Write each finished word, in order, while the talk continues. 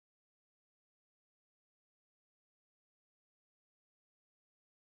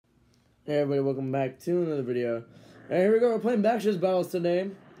Hey everybody, welcome back to another video. Hey, here we go, we're playing Backstreet Battles today.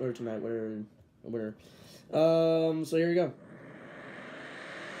 Or tonight, whatever. So here we go.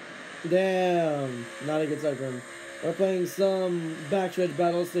 Damn, not a good start for him. We're playing some Backstreet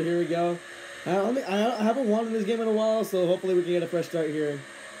Battles, so here we go. I haven't won in this game in a while, so hopefully we can get a fresh start here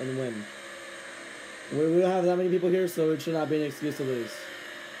and win. We don't have that many people here, so it should not be an excuse to lose.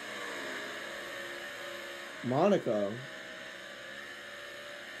 Monaco.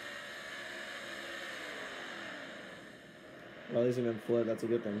 Well, at least I didn't flip. That's a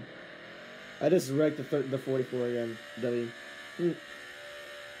good thing. I just wrecked the 44 again. W.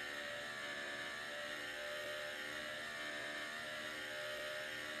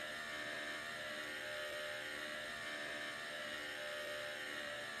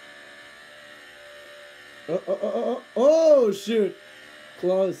 Oh, shoot.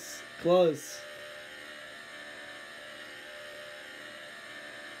 Close.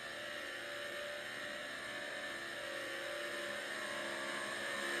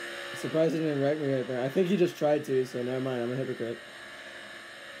 Surprised he didn't wreck me right there. I think he just tried to, so never mind. I'm a hypocrite.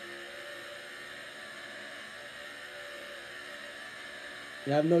 I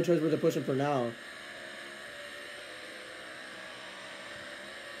have no choice but to push him for now.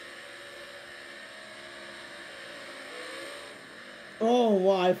 Oh,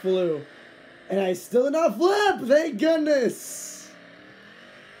 wow, I flew. And I still did not flip! Thank goodness!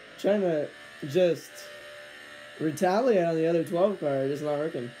 Trying to just retaliate on the other 12 card. It's not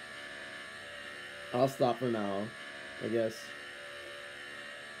working. I'll stop for now, I guess.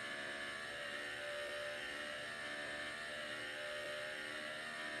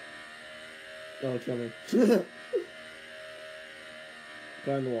 Don't kill me.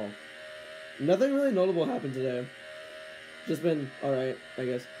 Card the wall. Nothing really notable happened today. Just been alright, I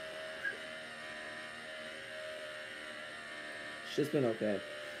guess. It's just been okay.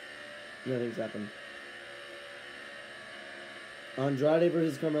 Nothing's happened. Andrade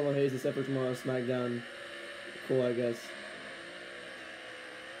versus Carmelo Hayes, except for tomorrow, SmackDown. Cool, I guess.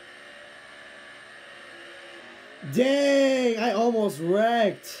 Dang! I almost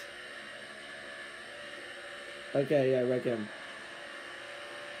wrecked! Okay, yeah, wreck him.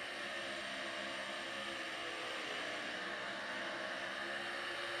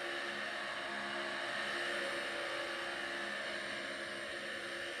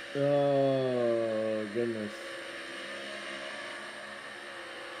 Oh, goodness.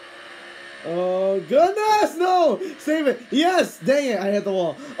 Oh, goodness! No! Save it! Yes! Dang it! I hit the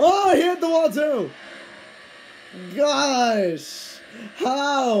wall. Oh, I hit the wall too! Gosh!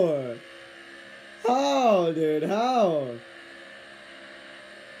 How? How, dude? How?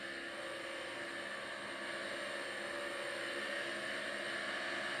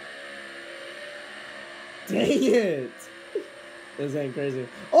 Dang it! This ain't crazy.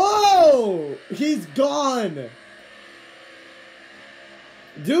 Oh! He's gone!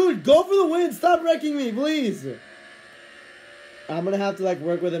 Dude, go for the win! Stop wrecking me, please! I'm gonna have to, like,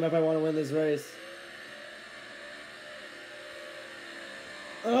 work with him if I want to win this race.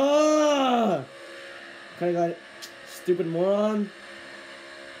 Ah! Kinda got it. Stupid moron.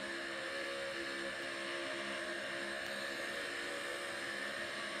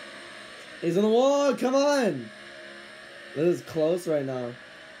 He's on the wall! Come on! This is close right now.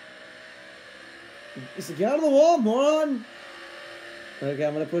 Just get out of the wall, moron! Okay,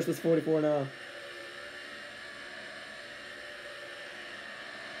 I'm gonna push this 44 now.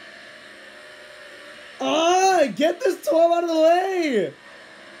 Ah! Get this 12 out of the way!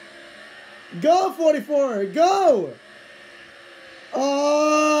 Go, 44! Go!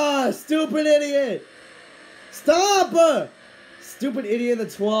 Ah! Stupid idiot! Stop! Stupid idiot in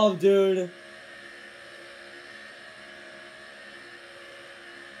the 12, dude.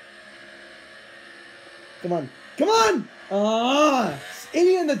 Come on. Come on! Ah!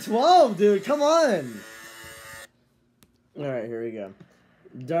 Idiot in the 12, dude. Come on. Alright, here we go.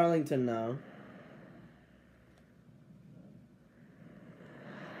 Darlington now.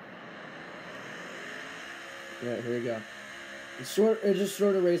 Alright, here we go. It's just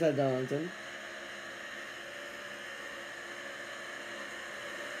shorter race at Darlington.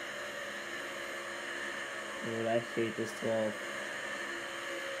 Dude, I hate this 12.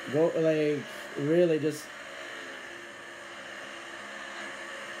 Go, like, really just...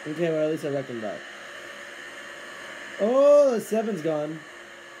 Okay, well, at least I reckon that. Oh, the 7's gone.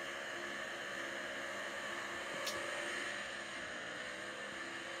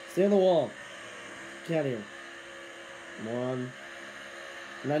 Stay on the wall. Get out of here. Come on.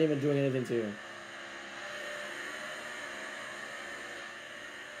 I'm not even doing anything to you.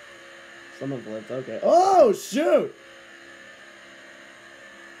 Someone flipped. Okay. Oh, shoot!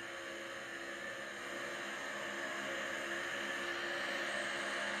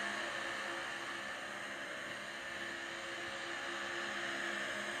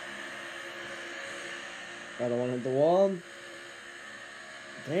 I don't want to hit the wall.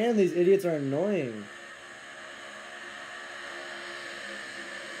 Damn, these idiots are annoying.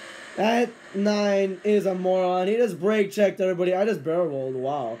 That 9 is a moron. He just brake checked everybody. I just barrel rolled.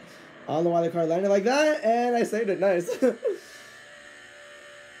 Wow. I don't know why the car landed like that, and I saved it. Nice.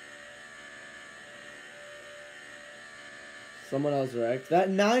 Someone else wrecked. That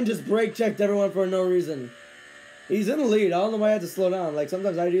 9 just brake checked everyone for no reason. He's in the lead. I don't know why I had to slow down. Like,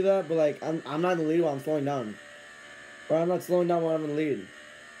 sometimes I do that, but, like, I'm not in the lead while I'm slowing down. Or I'm not slowing down while I'm in the lead.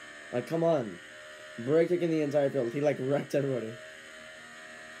 Like, come on. Brake checking the entire field. He, like, wrecked everybody.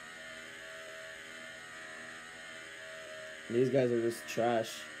 These guys are just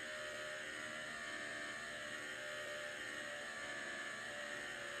trash.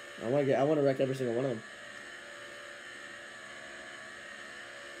 I want to wreck every single one of them.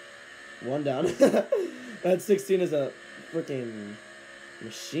 One down. That 16 is a freaking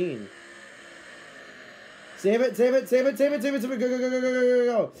machine. Save it, save it, save it, save it, save it, save it. Go, go, go, go, go, go,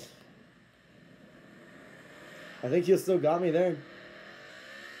 go. I think he still got me there.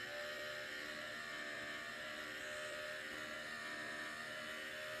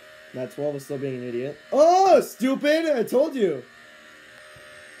 That 12 is still being an idiot. Oh, stupid! I told you.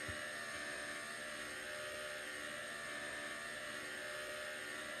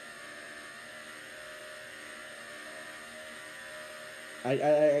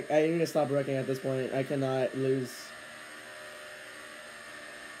 I need to stop wrecking at this point. I cannot lose.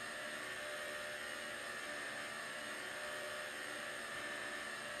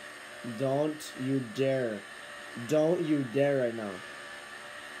 Don't you dare. Don't you dare right now.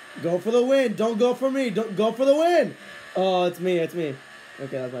 Go for the win. Don't go for me. Don't go for the win. Oh, it's me. It's me.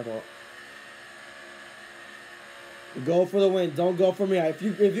 Okay, that's my fault. Go for the win. Don't go for me. If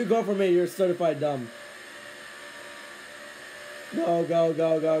you go for me, you're certified dumb. Go, go,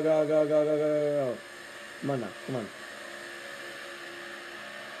 go, go, go, go, go, go, go, go. Come on now. Come on.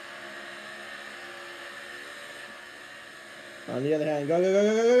 On the other hand, go, go, go,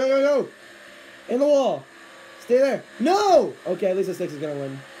 go, go, go, go, go. In the wall. Stay there. No! Okay, at least the 6 is going to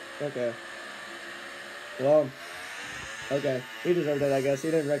win. Okay. Well, okay. He deserved that, I guess.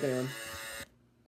 He didn't wreck anyone.